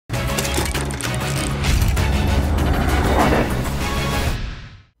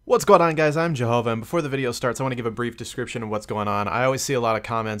What's going on, guys? I'm Jehovah, and before the video starts, I want to give a brief description of what's going on. I always see a lot of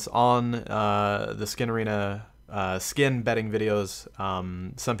comments on the Skin Arena skin betting videos.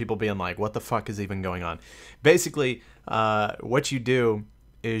 Some people being like, what the fuck is even going on? Basically, what you do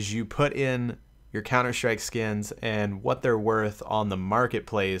is you put in your Counter-Strike skins, and what they're worth on the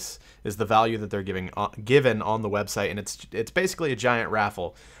marketplace is the value that they're given on the website, and it's basically a giant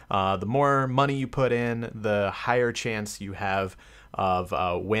raffle. The more money you put in, the higher chance you have of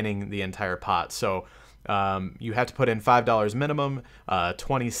winning the entire pot. So you have to put in $5 minimum,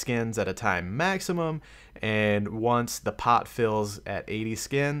 20 skins at a time maximum, and once the pot fills at 80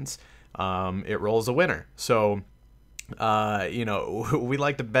 skins, it rolls a winner. So you know, we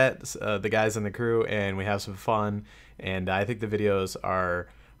like to bet the guys in the crew, and we have some fun, and I think the videos are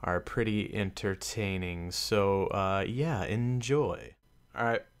pretty entertaining. So yeah, enjoy. All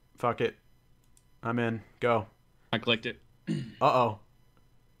right, fuck it, I'm in. Go. I clicked it. Uh-oh.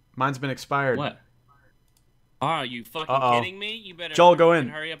 Mine's been expired. What? Are you fucking kidding me? You better Joel, go in.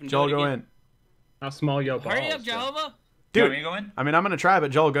 Hurry up and Joel, do it go again. in. How small your balls? Hurry up, Jehovah. Dude, are you going? I mean, I'm gonna try,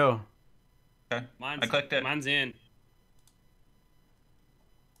 but Joel, go. Okay. Mine's, I clicked it. Mine's in.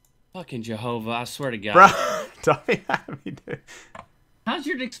 Fucking Jehovah, I swear to God. Bro, don't be happy, dude. How's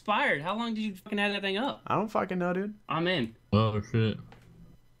yours expired? How long did you fucking have that thing up? I don't fucking know, dude. I'm in. Oh shit.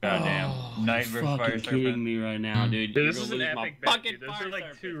 Goddamn. Night You're versus Fire fucking kidding Serpent. me right now, dude. Dude, You're this is gonna an lose my epic bet, fucking dude. Those Fire are like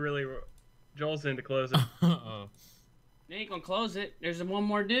Serpent. two really... Joel's in to close it. Uh-oh. They ain't gonna close it. There's one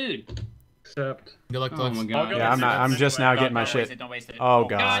more dude. Except... Good luck, Oh Flex. my God. Yeah, I'm just now getting my shit. Don't waste it. Oh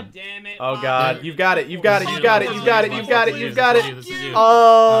God god. damn it. Oh Fuck. god. You've got it. You've got it. You've got it. You've got it. You've got it. You've got it. You've got it. This is you.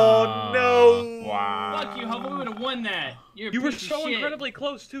 Oh no. Wow. Fuck you, Jehovah. We would have won that. You're a You were piece of so shit. incredibly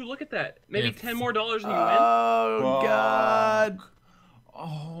close, too. Look at that. Maybe Yeah. $10 more and you win. Oh god.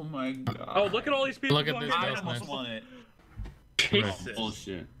 Oh my god. Oh, look at all these people. Look at this, I that's almost nice. won it. Jesus.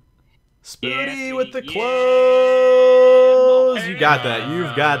 Bullshit. Spooty Yeah, with the yeah. clothes. You got that.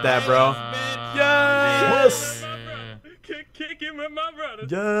 You've got that, bro. Yes. Kick him with my brother.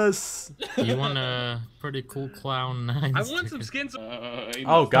 Yes. You want a pretty cool clown 9. I want some skins.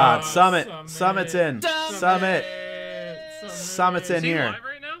 Oh god. Summit. Summit's in. Summit. Summit's in Is he here. live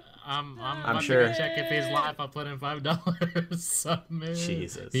right now? I'm about sure. to check if he's live. I'll put in $5. Submit.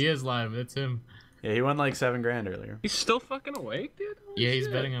 Jesus. He is live. It's him. Yeah, he won like $7 grand earlier. He's still fucking awake, dude? Holy Yeah, he's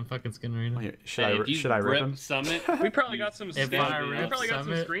shit. betting on fucking Skin Arena. Should Hey, I if you should I rip him? Summit? We probably got some If screen, I we rip probably got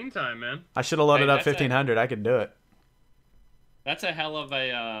some Summit- screen time, man. I should have loaded Hey, up that's a- 1500. I could do it. That's a hell of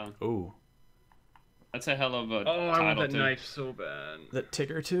a Ooh. that's a hell of a Oh, I want title that too. knife so bad. That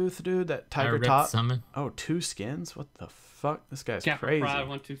ticker tooth, dude. That I tiger ripped top. Summit. Oh, 2 skins? What the fuck? This guy's Capra crazy. Pride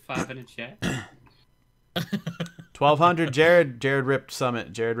 125 in the chat. 1200. Jared ripped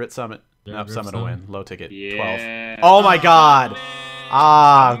Summit. Jared ripped Summit. Jared Nope, ripped Summit will Summit. win. Low ticket. Yeah. 12. Oh my god.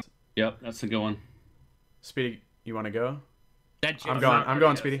 Ah. Yep, that's a good one. Speedy, you want to go? That I'm joke- going. not I'm ready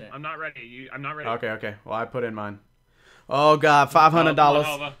going, yet. Speedy. I'm not ready. I'm not ready. Okay. Well, I put in mine. Oh god, Oh, come on, $500.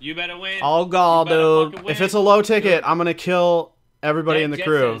 Jehovah. You better win. Oh god, You better dude. fucking win. If it's a low ticket, I'm gonna kill everybody That in the jet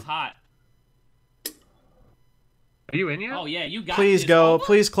crew. set is hot. Are you in yet? Oh yeah, you got Please this, go. Jehovah.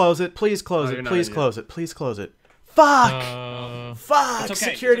 Please close it. Please close Oh, it. you're not Please in yet. close it. Please close it. Fuck. Fuck. It's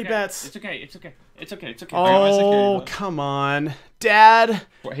okay. Security it's okay. bets. It's okay. It's okay. It's okay. It's okay. Oh, come on. Dad.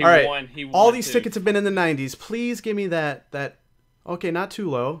 He All right. won. He won All these too. tickets have been in the 90s. Please give me that. Okay, not too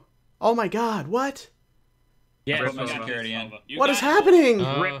low. Oh my god. What? Yeah, Rip you got security this, in. Jehovah. You What got is it. happening?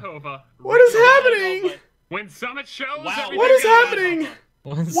 Rip over. What is You got it, happening? Jehovah. When Summit shows, Wow. everything What is goes happening?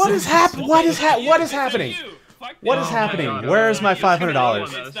 What is happening? What is Fuck what is you. happening? Fuck What that. is Oh my happening? God. Where is my It's gonna be low $500?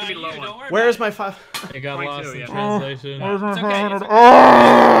 one, though. It's It's gonna be not low you, one. don't worry Where is about my five? It got 22, lost in yeah. translation. it. It's okay. It's okay.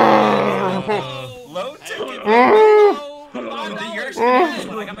 Oh. Low ticket. Oh, Your $5. experience,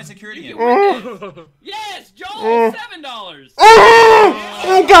 I got my security in. Yes, Joel, $7.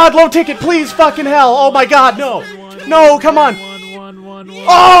 Oh god, low ticket, please, fucking hell. Oh my god, no. No, come on. One.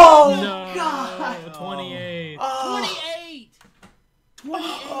 Oh, No. God. 28. 28.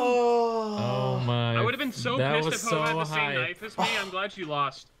 Oh. Oh my. I would have been so that pissed was if Ho had so the same high. knife as me. I'm glad you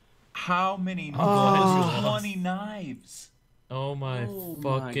lost. How many? Oh. 20 knives. Oh my Oh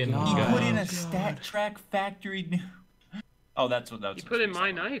my fucking God. He Oh, put in a god. Stat Track factory new. Oh, that's what You put in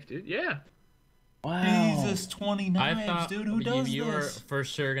my knife, dude. Yeah. Wow. Jesus, 20 I knives, thought dude. Who does you were this? for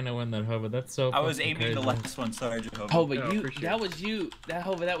sure gonna win that, Hova. That's so. I was fucking aiming the crazy. last one. Sorry, Jehovah. Oh, but No, you, for sure. that was you.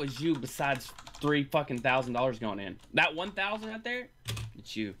 That was you besides $3,000 going in. That 1,000 out there,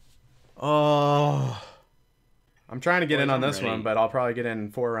 it's you. Oh. I'm trying to get Boys, in on I'm this ready. one, but I'll probably get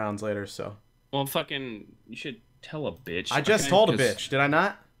in 4 rounds later, so. Well, fucking, you should tell a bitch. I just okay? told a 'Cause- bitch, did I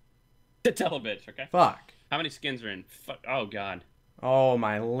not? Tell a bitch, okay? Fuck. How many skins are in? Fuck. Oh, God. Oh,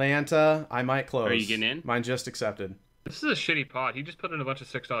 my Lanta. I might close. Are you getting in? Mine just accepted. This is a shitty pot. He just put in a bunch of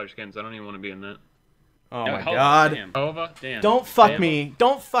 $6 skins. I don't even want to be in that. Oh, Yeah, my Hova, God. Damn. Hova? Damn. Don't fuck Damn. me.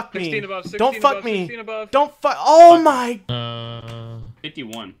 Don't fuck 16 me. above, 16 Don't fuck above, me. 16 above. Don't fuck. Oh, my.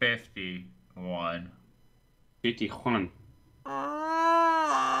 51. 51. 51.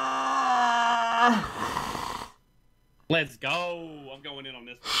 Let's go. I'm going in on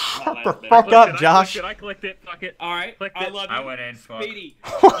this one. My The last bet. fuck up, I Josh. clicked it. Fuck it. All right. Clicked I it. love you. I went in. Fuck. Speedy.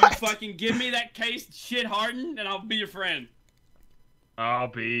 What? You fucking give me that case shit hardened, and I'll be your friend. I'll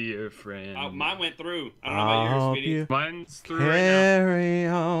be your friend. Mine went through. I don't know about yours, Speedy. Mine's through right now. Carry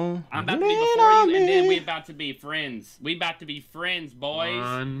on. I'm about to be Lean before on you, and then me. we about to be friends. We about to be friends, boys.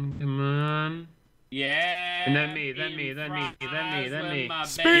 Come on. Yeah. And then me, then eating me, then me, then me, fries then with me. my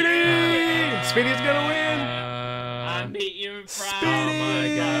Speedy! baby. Speedy's gonna win. I'm eating fries. Speedy! Oh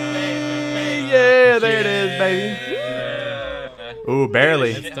my God, baby. Yeah, there it is, baby. Ooh,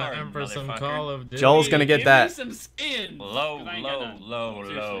 barely. It's time for some Call of Duty. Joel's gonna get Give that. me some skins. Low, 'Cause I ain't got low, none. low,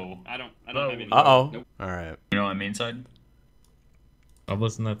 Seriously. low. I don't Low. have any. Uh-oh. Nope. All right. You know what I mean, side? I've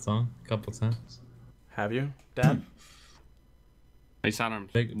listened to that song a couple times. Have you, Dad? Hey, Sidearms,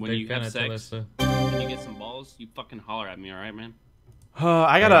 Big, when big you fan have of Taylor sex, Swift. when you get some balls, you fucking holler at me, alright, man?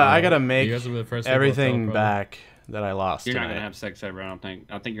 I gotta make You guys will be the first people to everything tell, back that I lost You're not tonight. gonna have sex ever, I don't think.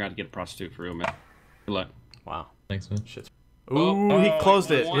 I think you're gonna get a prostitute for real, man. Good luck. Wow. Thanks, man. Shit. Ooh, he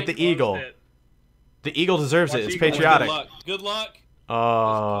closed it with the Closed eagle. it. The eagle deserves it. It's Eagle. patriotic. Good luck. Good luck.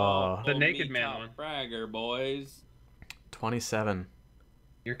 Oh, The naked man top one. Bragger, boys. 27.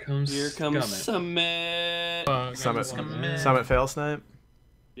 Here comes Here comes Summit. Summit. Fuck, Summit, Summit. Summit fail snipe.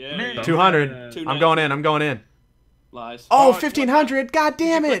 Yeah. Man. 200. Two I'm going in. I'm going in. Lies. Oh, Oh, 1500. God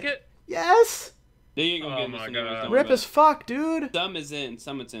damn Did you click it. Yes. There you go. Oh Get my this God. anyways, don't Rip worry as fuck, dude. about it. Some is in.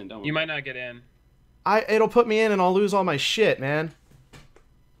 Summit's in. Don't worry. You might not get in. It'll put me in and I'll lose all my shit, man.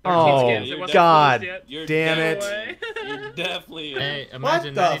 There's Oh, skins. It wasn't God. closed yet. You're Damn it. definitely- You're definitely in. Hey,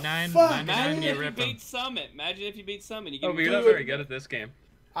 imagine the 99, fuck? 99 Imagine you if you rip 'em. beat Summit. Imagine if you beat Summit. You Oh, give but me you're not Dude. very good at this game.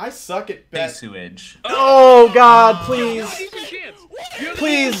 I suck at Big bet. sewage. Oh, God, please. Decent chance. You have a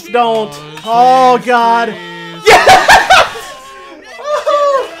Please decent don't. Oh, Oh, please, God. please. Yes!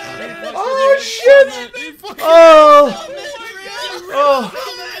 Oh, shit. Oh. Oh.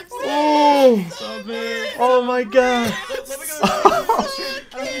 Oh. Summit. Oh, my God.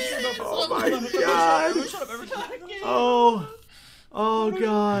 Oh, my God. Oh. Oh,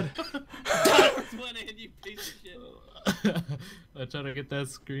 God. You piece of shit. I try to get that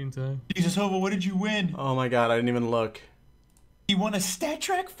screen time. Jesus, Hova, what did you win? Oh, my God. I didn't even look. You won a Stat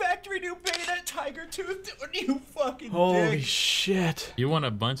Track Factory New Bayonetta Tiger Tooth. You fucking Holy dick. shit. You won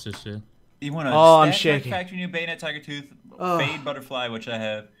a bunch of shit. You won a Oh, I'm Stat Track shaking. Factory New Bayonetta Tiger Tooth. Oh. Fade Butterfly, which I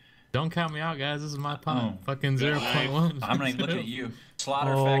have. Don't count me out, guys. This is my pot. Oh. Fucking 0.1. I'm not even looking at you.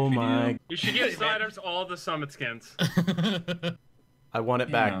 Slaughter Oh, Factory my. New. You should give Siders all the Summit skins. I won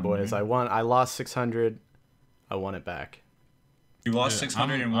it back, Damn, boys. man. I lost 600. I won it back. You lost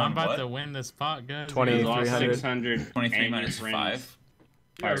 600 and I'm won about what? to win this pot, guys. 20. You lost 300. 600. 23 and your minus friends. 5.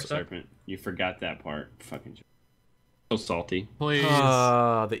 Fire Yeah, Serpent. You forgot that part. Fucking. So salty. Please.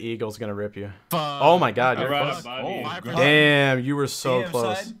 The eagle's gonna rip you. Fuck. Oh my God, I you're brought close. up Bobby. Oh, good. Damn, you were so Damn,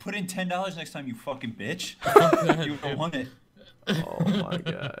 close. Side, put in $10 next time, you fucking bitch. that, You dude. won it. Oh my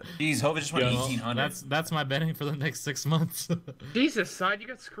God. Jeez, Hova just won Yo, 1,800. that's my betting for the next 6 months. Jesus, Side, you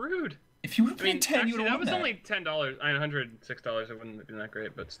got screwed. If you would have I mean, paid 10, you actually, would that have was won only $10. I mean, $106. It wouldn't have been that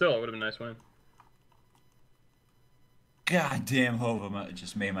great, but still, it would have been a nice win. God damn, Hova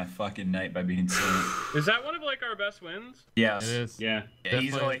just made my fucking night by being silly. Is that one of like our best wins? Yes. It is. Yeah. Yeah, Definitely.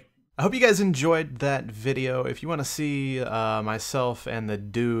 easily. I hope you guys enjoyed that video. If you want to see myself and the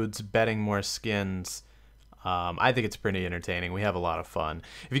dudes betting more skins, I think it's pretty entertaining. We have a lot of fun.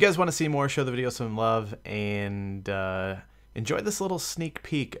 If you guys want to see more, show the video some love and enjoy this little sneak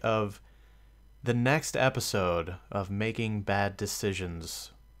peek of the next episode of Making Bad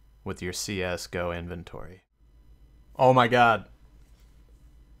Decisions with your CSGO inventory. Oh my God.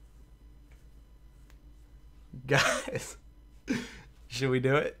 Guys, should we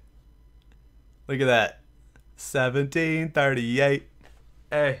do it? Look at that. 1738.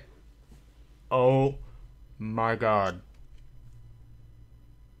 Hey. Oh my God.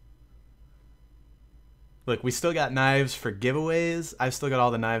 Look, we still got knives for giveaways. I've still got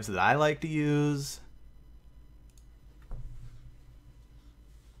all the knives that I like to use.